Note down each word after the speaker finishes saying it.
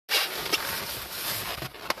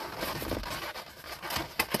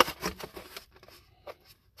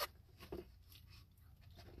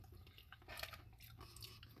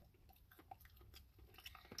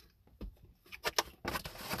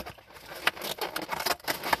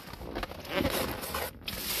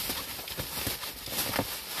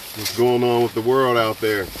What's going on with the world out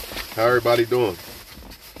there? How everybody doing?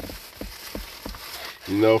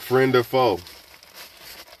 You know, friend or foe?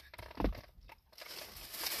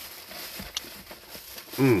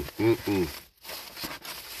 Mm.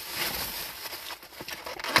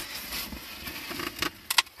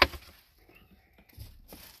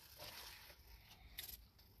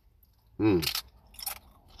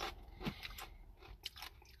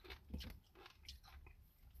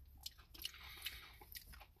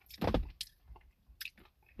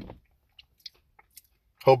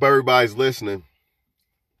 Hope everybody's listening.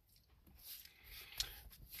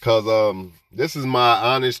 Cause this is my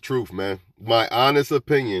honest truth, man. My honest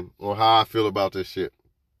opinion on how I feel about this shit.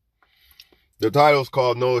 The title's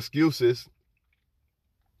called No Excuses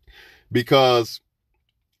because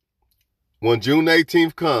when June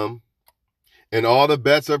 18th come and all the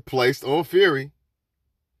bets are placed on Fury,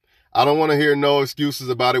 I don't want to hear no excuses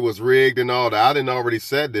about it was rigged and all that. I didn't already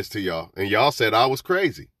said this to y'all, and y'all said I was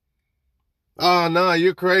crazy. Oh, no,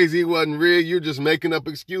 you're crazy. It wasn't rigged. You're just making up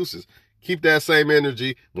excuses. Keep that same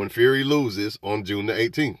energy when Fury loses on June the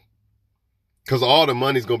 18th. Because all the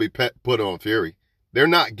money's going to be put on Fury. They're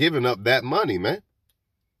not giving up that money, man.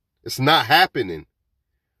 It's not happening.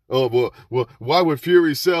 Oh, well, why would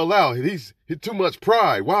Fury sell out? He's too much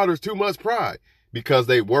pride. Wilder's too much pride. Because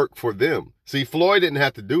they work for them. See, Floyd didn't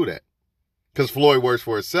have to do that. Because Floyd works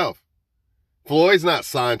for himself. Floyd's not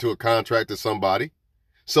signed to a contract to somebody.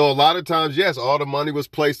 So a lot of times, yes, all the money was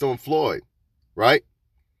placed on Floyd, right?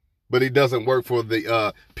 But he doesn't work for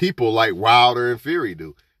the people like Wilder and Fury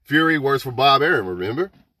do. Fury works for Bob Arum, remember?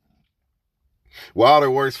 Wilder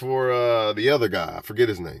works for the other guy. I forget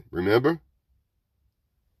his name, remember?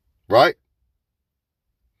 Right?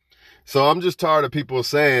 So I'm just tired of people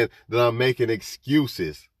saying that I'm making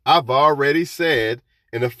excuses. I've already said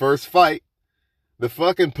in the first fight, the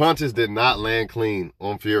fucking punches did not land clean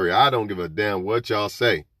on Fury. I don't give a damn what y'all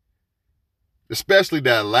say. Especially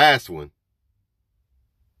that last one.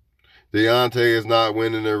 Deontay is not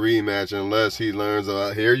winning a rematch unless he learns.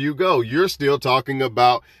 Here you go. You're still talking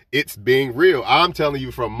about it's being real. I'm telling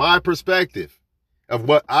you from my perspective of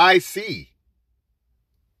what I see.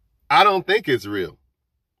 I don't think it's real.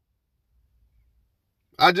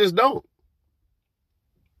 I just don't.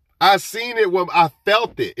 I seen it when I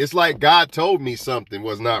felt it. It's like God told me something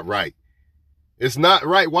was not right. It's not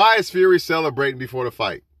right. Why is Fury celebrating before the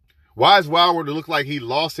fight? Why is Wilder look like he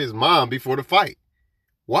lost his mom before the fight?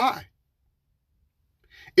 Why?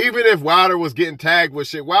 Even if Wilder was getting tagged with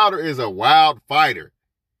shit, Wilder is a wild fighter.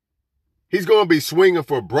 He's going to be swinging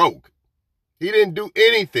for broke. He didn't do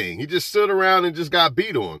anything. He just stood around and just got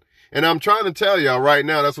beat on. And I'm trying to tell y'all right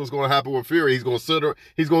now, that's what's going to happen with Fury. He's going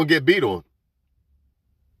to get beat on.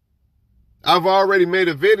 I've already made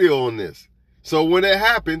a video on this. So when it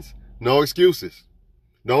happens, no excuses.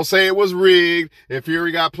 Don't say it was rigged and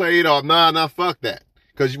Fury got played off. Nah, fuck that.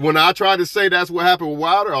 Because when I tried to say that's what happened with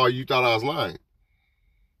Wilder, oh, you thought I was lying.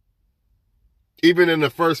 Even in the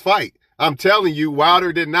first fight, I'm telling you,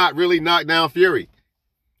 Wilder did not really knock down Fury.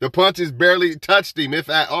 The punches barely touched him, if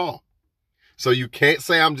at all. So you can't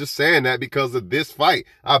say I'm just saying that because of this fight.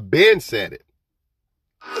 I've been said it.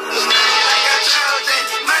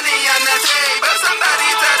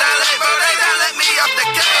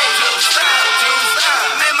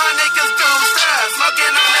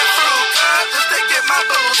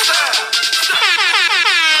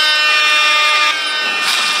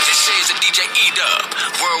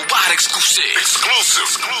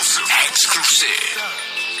 Exclusive.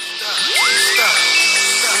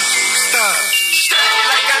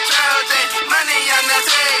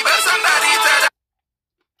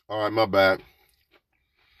 All right, my bad.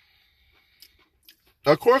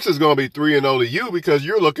 Of course it's going to be 3-0 to you because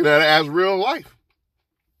you're looking at it as real life.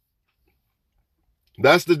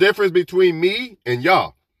 That's the difference between me and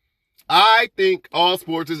y'all. I think all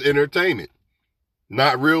sports is entertainment,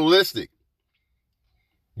 not realistic.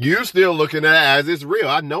 You're still looking at it as it's real.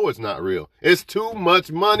 I know it's not real. It's too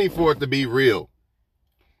much money for it to be real.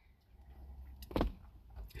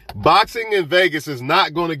 Boxing in Vegas is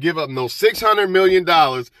not going to give up no $600 million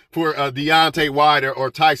for Deontay Wilder or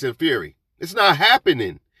Tyson Fury. It's not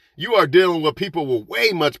happening. You are dealing with people with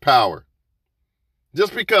way much power.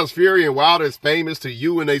 Just because Fury and Wilder is famous to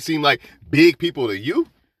you and they seem like big people to you,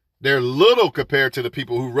 they're little compared to the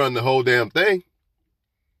people who run the whole damn thing.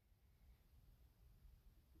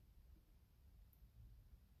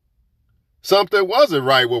 Something wasn't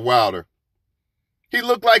right with Wilder. He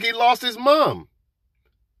looked like he lost his mom.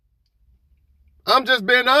 I'm just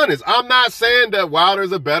being honest. I'm not saying that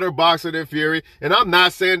Wilder's a better boxer than Fury, and I'm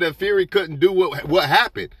not saying that Fury couldn't do what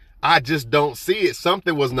happened. I just don't see it.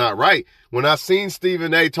 Something was not right. When I seen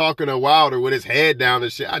Stephen A talking to Wilder with his head down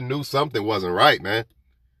and shit, I knew something wasn't right, man.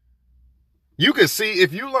 You could see,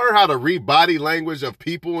 if you learn how to read body language of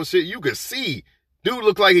people and shit, you could see dude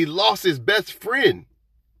looked like he lost his best friend.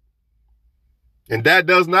 And that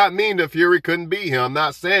does not mean that Fury couldn't beat him. I'm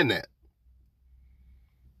not saying that.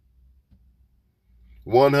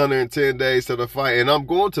 110 days to the fight, and I'm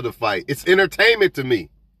going to the fight. It's entertainment to me.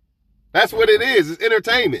 That's what it is. It's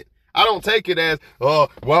entertainment. I don't take it as, oh,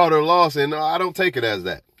 Wilder lost, and I don't take it as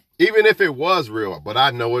that. Even if it was real, but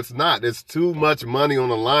I know it's not. There's too much money on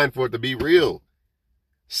the line for it to be real.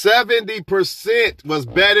 70% was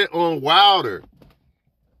betted on Wilder.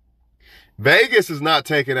 Vegas is not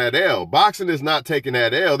taking that L. Boxing is not taking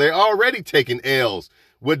that L. They're already taking L's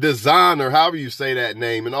with DAZN, or however you say that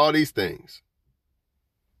name, and all these things.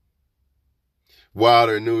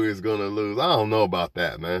 Wilder knew he was going to lose. I don't know about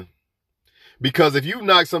that, man. Because if you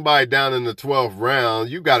knock somebody down in the 12th round,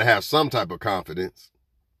 you got to have some type of confidence.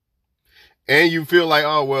 And you feel like,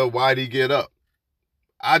 oh, well, why'd he get up?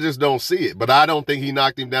 I just don't see it. But I don't think he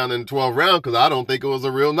knocked him down in the 12th round because I don't think it was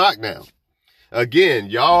a real knockdown. Again,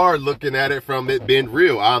 y'all are looking at it from it being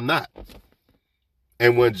real. I'm not.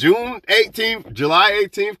 And when July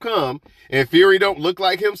 18th come and Fury don't look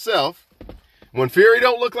like himself, when Fury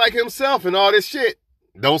don't look like himself and all this shit,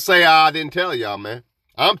 don't say, I didn't tell y'all, man.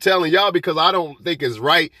 I'm telling y'all because I don't think it's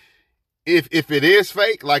right. If it is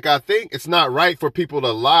fake, like I think, it's not right for people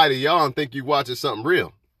to lie to y'all and think you watching something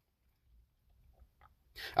real.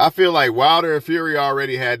 I feel like Wilder and Fury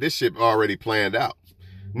already had this shit already planned out.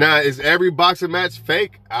 Now, is every boxing match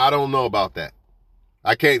fake? I don't know about that.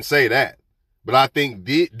 I can't say that. But I think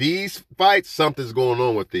these fights, something's going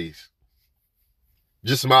on with these.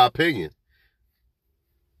 Just my opinion.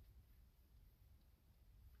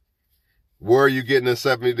 Where are you getting the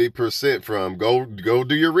 70% from? Go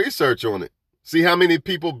do your research on it. See how many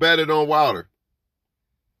people betted on Wilder.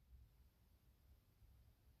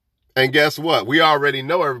 And guess what? We already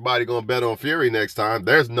know everybody going to bet on Fury next time.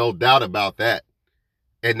 There's no doubt about that.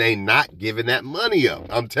 And they not giving that money up.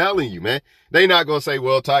 I'm telling you, man. They not going to say,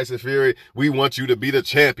 well, Tyson Fury, we want you to be the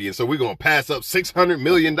champion, so we're going to pass up $600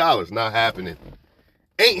 million. Not happening.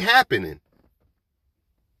 Ain't happening.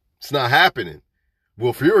 It's not happening.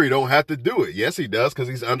 Well, Fury don't have to do it. Yes, he does, because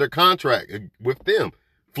he's under contract with them.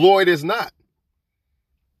 Floyd is not.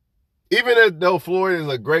 Even though Floyd is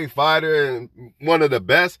a great fighter and one of the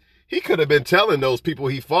best, he could have been telling those people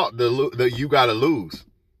he fought that you got to lose.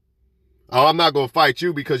 Oh, I'm not going to fight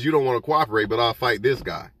you because you don't want to cooperate, but I'll fight this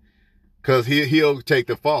guy because he'll take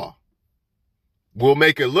the fall. We'll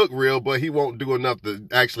make it look real, but he won't do enough to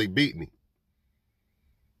actually beat me.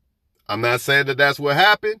 I'm not saying that that's what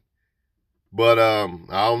happened, but I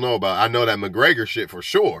don't know I know that McGregor shit for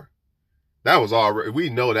sure. That was already, we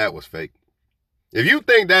know that was fake. If you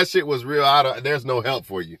think that shit was real, there's no help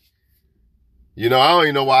for you. You know, I don't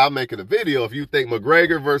even know why I'm making a video if you think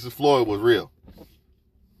McGregor versus Floyd was real.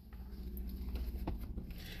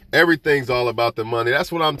 Everything's all about the money.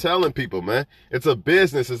 That's what I'm telling people, man. It's a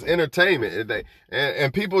business. It's entertainment.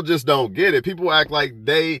 And people just don't get it. People act like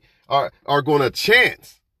they are going to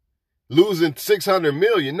chance losing $600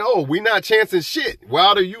 million. No, we not chancing shit.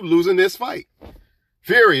 Wilder, you losing this fight.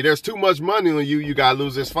 Fury, there's too much money on you. You got to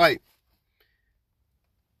lose this fight.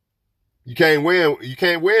 You can't win. You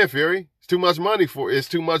can't win, Fury. It's too much money it's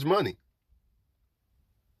too much money.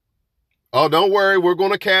 Oh, don't worry. We're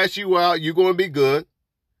going to cash you out. You're going to be good.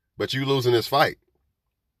 But you losing this fight.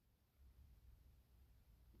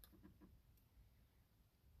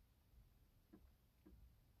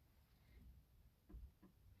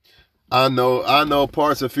 I know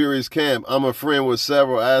parts of Fury's camp. I'm a friend with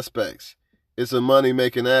several aspects. It's a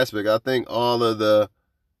money-making aspect. I think all of the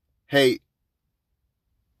hate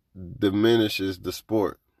diminishes the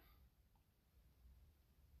sport.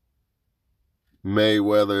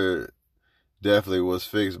 Mayweather definitely was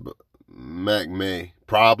fixed, but Mac May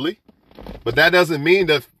probably, but that doesn't mean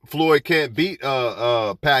that Floyd can't beat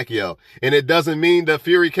Pacquiao, and it doesn't mean that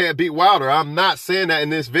Fury can't beat Wilder. I'm not saying that in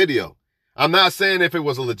this video. I'm not saying if it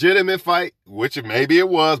was a legitimate fight, which maybe it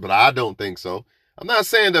was, but I don't think so. I'm not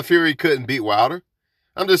saying that Fury couldn't beat Wilder.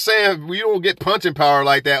 I'm just saying we don't get punching power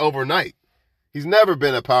like that overnight. He's never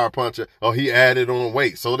been a power puncher. Oh, he added on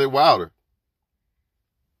weight. So did Wilder.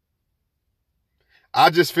 I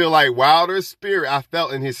just feel like Wilder's spirit, I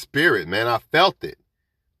felt in his spirit, man. I felt it.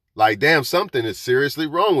 Like, damn, something is seriously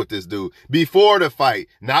wrong with this dude. Before the fight.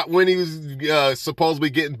 Not when he was supposedly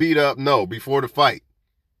getting beat up. No, before the fight.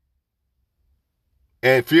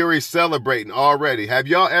 And Fury's celebrating already. Have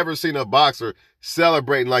y'all ever seen a boxer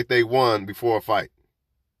celebrating like they won before a fight?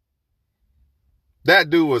 That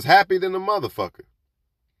dude was happy than a motherfucker.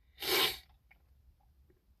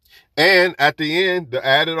 And at the end, to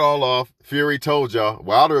add it all off, Fury told y'all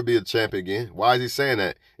Wilder will be a champ again. Why is he saying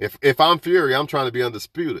that? If I'm Fury, I'm trying to be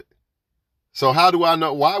undisputed. So how do I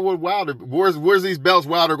know? Why would Wilder? Where's these belts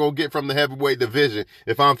Wilder gonna get from the heavyweight division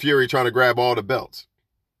if I'm Fury trying to grab all the belts?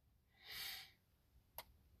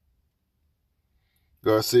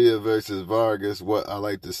 Garcia versus Vargas, what I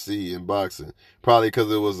like to see in boxing. Probably because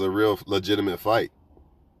it was a real legitimate fight.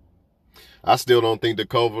 I still don't think the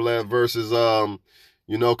Kovalev versus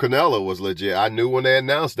Canelo was legit. I knew when they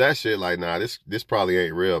announced that shit, like, nah, this probably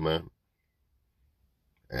ain't real, man.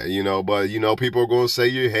 But people are gonna say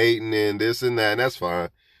you're hating and this and that, and that's fine.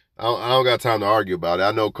 I don't got time to argue about it.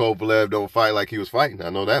 I know Kovalev don't fight like he was fighting. I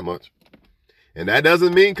know that much. And that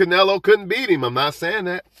doesn't mean Canelo couldn't beat him. I'm not saying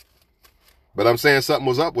that. But I'm saying something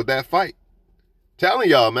was up with that fight. Telling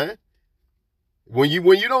y'all, man. When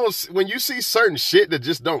you see certain shit that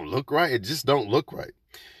just don't look right, it just don't look right.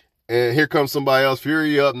 And here comes somebody else,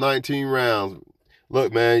 Fury up 19 rounds.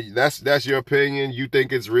 Look, man, that's your opinion. You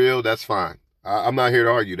think it's real, that's fine. I'm not here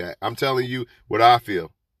to argue that. I'm telling you what I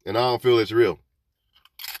feel. And I don't feel it's real.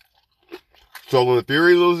 So when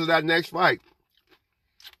Fury loses that next fight,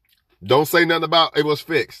 don't say nothing about it was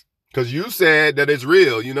fixed. Because you said that it's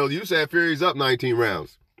real. You said Fury's up 19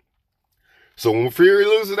 rounds. So when Fury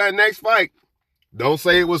loses that next fight, don't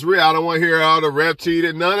say it was real. I don't want to hear all the ref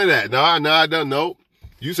cheated, none of that. No, I don't know.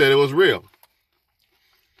 You said it was real.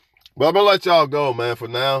 But I'm going to let y'all go, man, for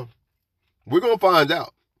now. We're going to find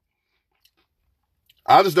out.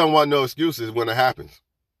 I just don't want no excuses when it happens.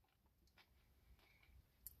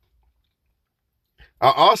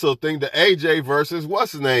 I also think the AJ versus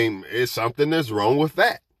what's his name is something that's wrong with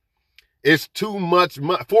that. It's too much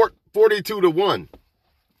money. 42-1.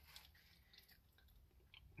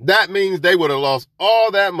 That means they would have lost all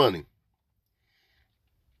that money.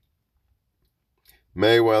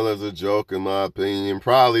 Mayweather's a joke, in my opinion,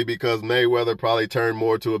 probably because Mayweather probably turned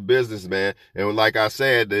more to a businessman. And like I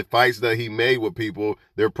said, the fights that he made with people,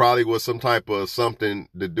 there probably was some type of something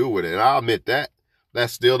to do with it. And I'll admit that. That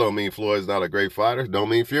still don't mean Floyd's not a great fighter. Don't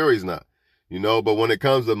mean Fury's not. But when it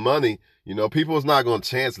comes to money, people's not going to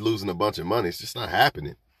chance losing a bunch of money. It's just not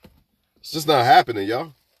happening. It's just not happening,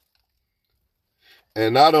 y'all.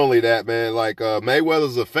 And not only that, man, like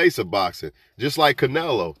Mayweather's a face of boxing, just like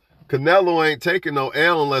Canelo. Canelo ain't taking no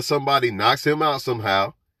L unless somebody knocks him out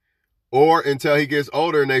somehow or until he gets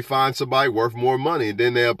older and they find somebody worth more money. And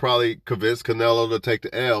then they'll probably convince Canelo to take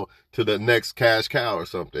the L to the next cash cow or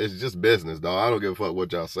something. It's just business, dog. I don't give a fuck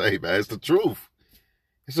what y'all say, man. It's the truth.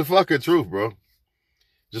 It's the fucking truth, bro.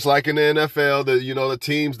 Just like in the NFL, the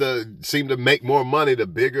teams that seem to make more money, the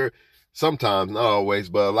bigger, sometimes, not always,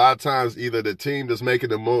 but a lot of times, either the team that's making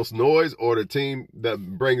the most noise or the team that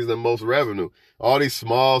brings the most revenue. All these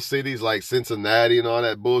small cities like Cincinnati and all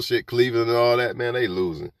that bullshit, Cleveland and all that, man, they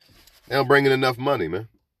losing. They don't bring in enough money, man.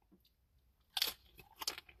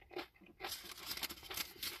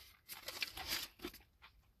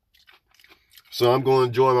 So I'm going to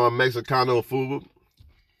enjoy my Mexicano food.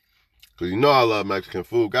 Because I love Mexican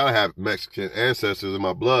food. Gotta have Mexican ancestors in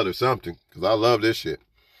my blood or something. Because I love this shit.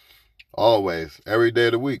 Always. Every day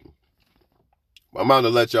of the week. I'm about to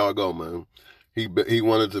let y'all go, man. He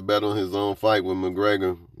wanted to bet on his own fight with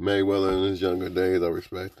McGregor, Mayweather in his younger days. I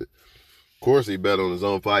respect it. Of course he bet on his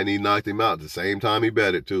own fight and he knocked him out at the same time he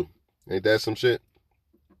bet it too. Ain't that some shit?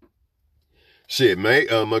 Shit,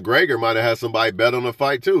 McGregor might have had somebody bet on the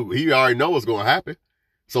fight too. He already know what's going to happen.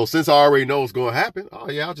 So since I already know what's going to happen, oh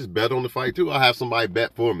yeah, I'll just bet on the fight too. I'll have somebody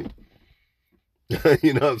bet for me.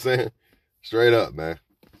 You know what I'm saying? Straight up, man.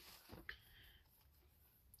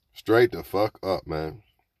 Straight the fuck up, man.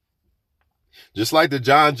 Just like the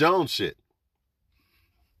John Jones shit.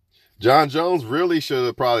 John Jones really should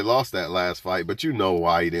have probably lost that last fight, but you know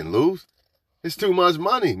why he didn't lose. It's too much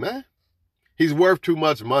money, man. He's worth too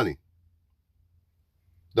much money.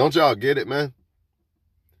 Don't y'all get it, man?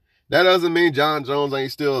 That doesn't mean John Jones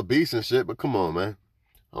ain't still a beast and shit, but come on, man.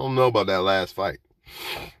 I don't know about that last fight.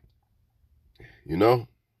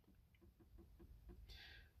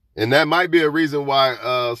 And that might be a reason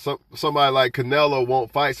why somebody like Canelo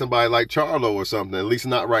won't fight somebody like Charlo or something, at least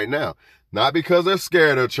not right now. Not because they're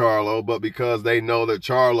scared of Charlo, but because they know that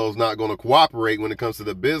Charlo's not going to cooperate when it comes to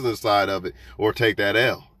the business side of it or take that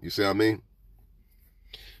L. You see what I mean?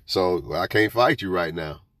 So I can't fight you right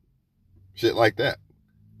now. Shit like that.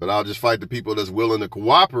 But I'll just fight the people that's willing to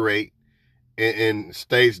cooperate and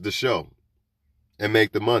stage the show and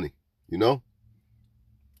make the money,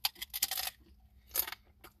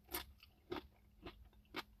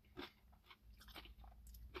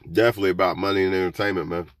 Definitely about money and entertainment,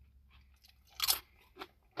 man.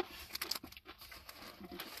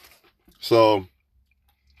 So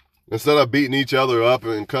instead of beating each other up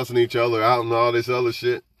and cussing each other out and all this other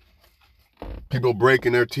shit, people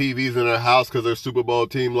breaking their TVs in their house because their Super Bowl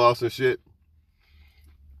team lost and shit.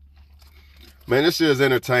 Man, this shit is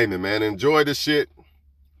entertainment, man. Enjoy this shit.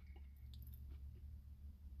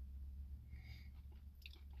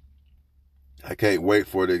 I can't wait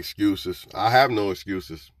for the excuses. I have no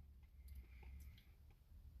excuses.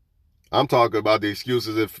 I'm talking about the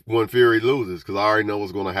excuses when Fury loses, because I already know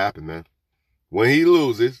what's going to happen, man. When he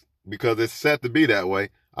loses, because it's set to be that way,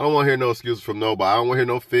 I don't want to hear no excuses from nobody. I don't want to hear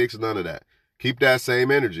no fix, none of that. Keep that same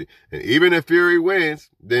energy. And even if Fury wins,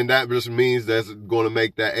 then that just means that's going to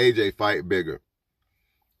make that AJ fight bigger.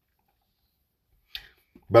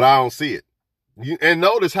 But I don't see it. And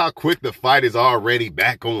notice how quick the fight is already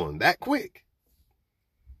back on. That quick.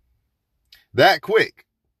 That quick.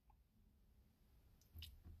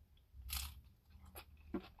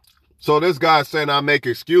 So this guy's saying I make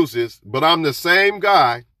excuses, but I'm the same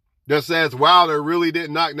guy that says Wilder really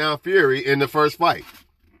didn't knock down Fury in the first fight.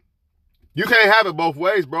 You can't have it both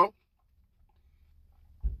ways, bro.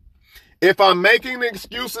 If I'm making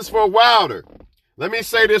excuses for Wilder, let me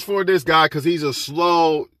say this for this guy, because he's a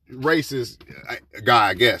slow, racist guy,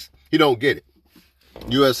 I guess. He don't get it.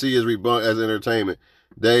 UFC is rebunked as entertainment.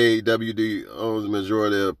 WD owns the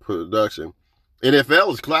majority of production.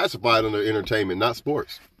 NFL is classified under entertainment, not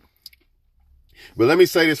sports. But let me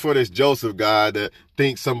say this for this Joseph guy that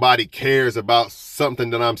thinks somebody cares about something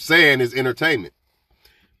that I'm saying is entertainment.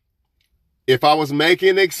 If I was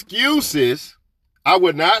making excuses, I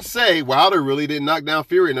would not say Wilder really didn't knock down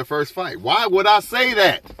Fury in the first fight. Why would I say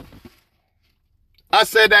that? I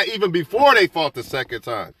said that even before they fought the second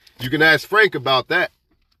time. You can ask Frank about that.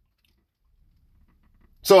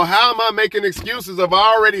 So how am I making excuses if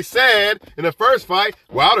I already said in the first fight,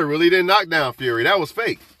 Wilder really didn't knock down Fury? That was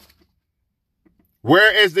fake.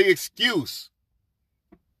 Where is the excuse?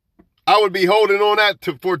 I would be holding on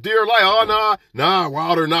that for dear life. Oh, nah,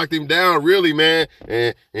 Wilder knocked him down, really, man.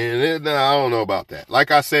 And I don't know about that.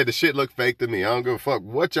 Like I said, the shit looked fake to me. I don't give a fuck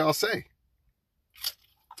what y'all say.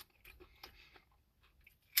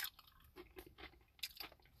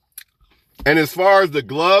 And as far as the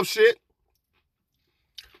glove shit,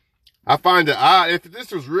 I find it odd. If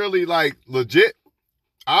this was really like legit,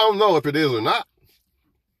 I don't know if it is or not.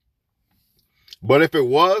 But if it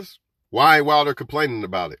was, why ain't Wilder complaining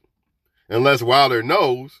about it? Unless Wilder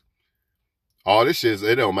knows all this shit,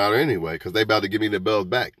 it don't matter anyway, because they about to give me the belt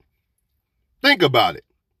back. Think about it.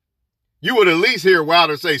 You would at least hear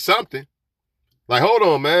Wilder say something. Like, hold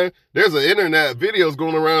on, man. There's an internet videos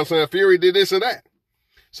going around saying Fury did this or that.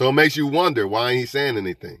 So it makes you wonder, why ain't he saying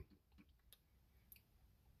anything?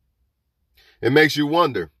 It makes you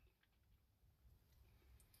wonder,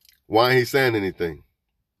 why ain't he saying anything?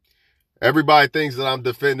 Everybody thinks that I'm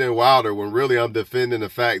defending Wilder when really I'm defending the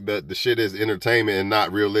fact that the shit is entertainment and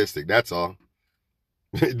not realistic. That's all.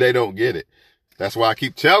 They don't get it. That's why I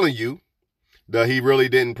keep telling you that he really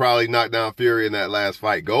didn't probably knock down Fury in that last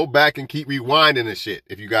fight. Go back and keep rewinding the shit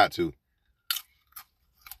if you got to.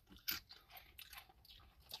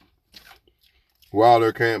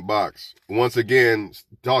 Wilder can't box. Once again,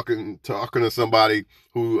 talking to somebody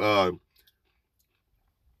who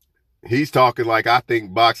he's talking like I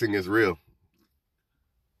think boxing is real.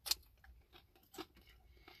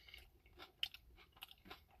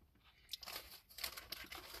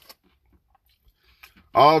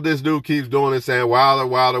 All this dude keeps doing is saying Wilder,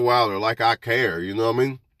 Wilder, Wilder, like I care, you know what I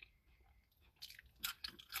mean?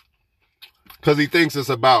 Because he thinks it's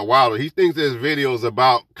about Wilder. He thinks this video is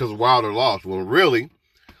about because Wilder lost. Well, really,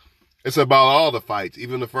 it's about all the fights,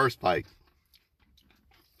 even the first fight.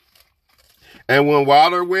 And when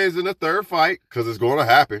Wilder wins in the third fight, because it's going to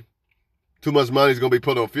happen, too much money is going to be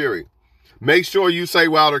put on Fury. Make sure you say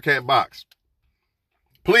Wilder can't box.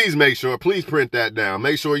 Please make sure. Please print that down.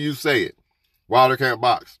 Make sure you say it. Wilder can't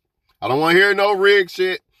box. I don't want to hear no rig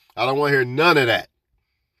shit. I don't want to hear none of that.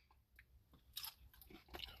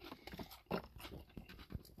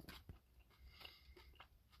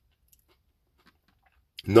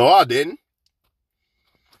 No, I didn't.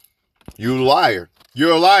 You liar.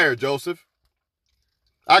 You're a liar, Joseph.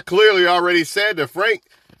 I clearly already said that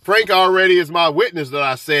Frank already is my witness that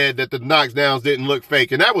I said that the knockdowns didn't look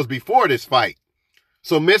fake. And that was before this fight.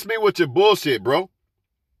 So miss me with your bullshit, bro.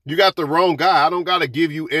 You got the wrong guy. I don't got to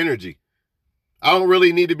give you energy. I don't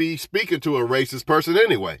really need to be speaking to a racist person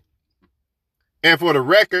anyway. And for the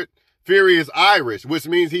record, Fury is Irish, which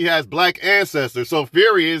means he has black ancestors. So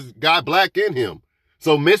Fury is got black in him.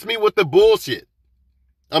 So miss me with the bullshit.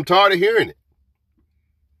 I'm tired of hearing it.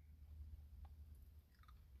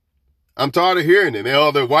 I'm tired of hearing it.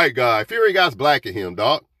 Oh, the white guy. Fury got black in him,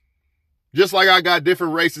 dog. Just like I got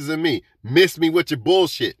different races in me. Miss me with your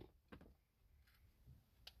bullshit.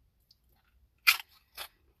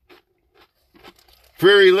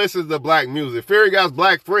 Fury listens to black music. Fury got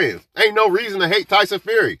black friends. Ain't no reason to hate Tyson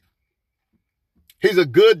Fury. He's a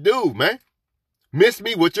good dude, man. Miss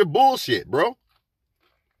me with your bullshit, bro.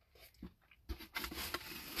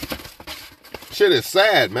 Shit is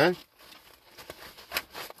sad, man.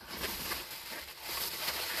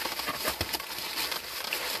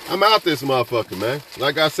 I'm out this motherfucker, man.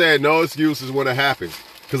 Like I said, no excuses when it happens.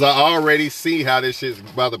 Because I already see how this shit's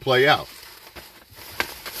about to play out.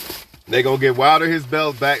 They gonna give Wilder his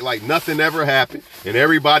belt back like nothing ever happened. And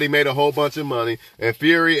everybody made a whole bunch of money. And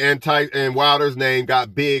Fury and Wilder's name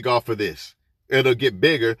got big off of this. It'll get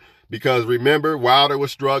bigger because remember, Wilder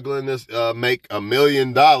was struggling to make $1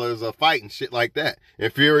 million a fight and shit like that.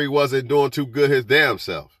 And Fury wasn't doing too good his damn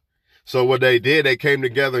self. So what they did, they came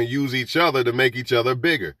together and used each other to make each other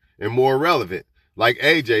bigger and more relevant. Like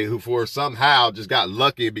AJ, who for somehow just got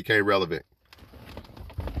lucky and became relevant.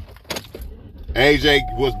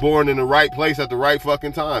 AJ was born in the right place at the right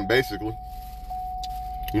fucking time, basically.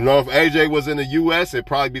 You know, if AJ was in the U.S., it'd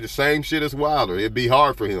probably be the same shit as Wilder. It'd be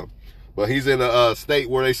hard for him. But he's in a state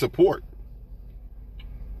where they support.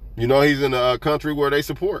 You know, he's in a country where they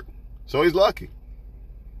support. So he's lucky.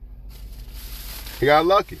 He got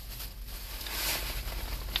lucky.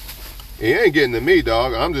 He ain't getting to me,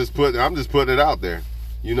 dog. I'm just putting it out there.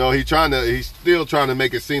 You know, he's still trying to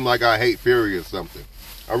make it seem like I hate Fury or something.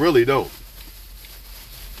 I really don't.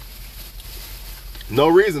 No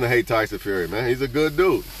reason to hate Tyson Fury, man. He's a good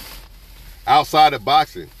dude. Outside of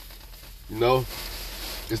boxing, you know,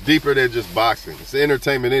 it's deeper than just boxing. It's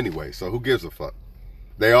entertainment anyway, so who gives a fuck?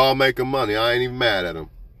 They all making money. I ain't even mad at them.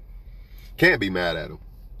 Can't be mad at them,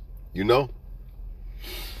 you know?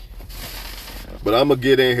 But I'm going to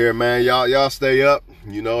get in here, man. Y'all stay up,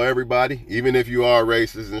 you know, everybody. Even if you are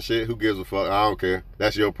racist and shit, who gives a fuck? I don't care.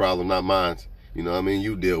 That's your problem, not mine. You know what I mean?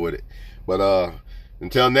 You deal with it. But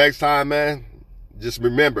until next time, man, just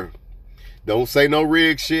remember, don't say no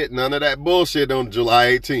rig shit, none of that bullshit on July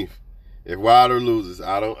 18th. If Wilder loses,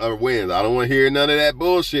 or wins, I don't want to hear none of that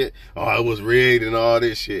bullshit. Oh, it was rigged and all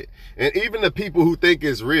this shit. And even the people who think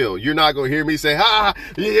it's real, you're not going to hear me say,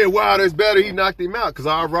 yeah, Wilder's better, he knocked him out. Because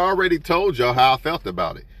I've already told y'all how I felt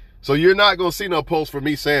about it. So you're not going to see no post for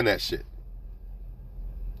me saying that shit.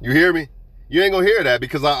 You hear me? You ain't going to hear that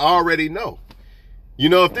because I already know. You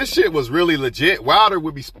know, if this shit was really legit, Wilder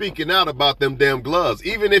would be speaking out about them damn gloves.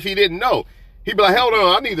 Even if he didn't know. He'd be like, hold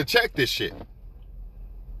on, I need to check this shit.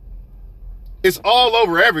 It's all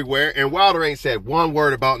over everywhere, and Wilder ain't said one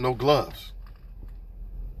word about no gloves.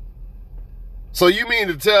 So you mean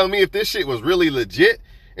to tell me if this shit was really legit,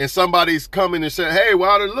 and somebody's coming and saying, hey,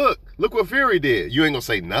 Wilder, look what Fury did. You ain't gonna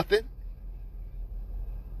say nothing?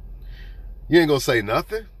 You ain't gonna say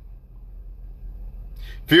nothing?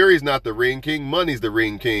 Fury's not the ring king, money's the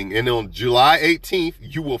ring king. And on July 18th,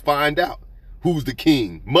 you will find out who's the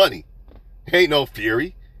king. Money. Ain't no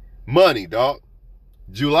Fury. Money, dog.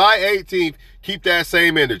 July 18th, keep that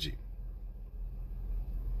same energy.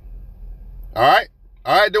 All right?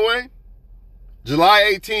 All right, Dwayne?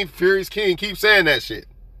 July 18th, Fury's king. Keep saying that shit.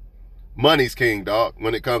 Money's king, dog,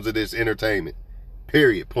 when it comes to this entertainment.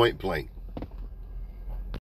 Period. Point blank.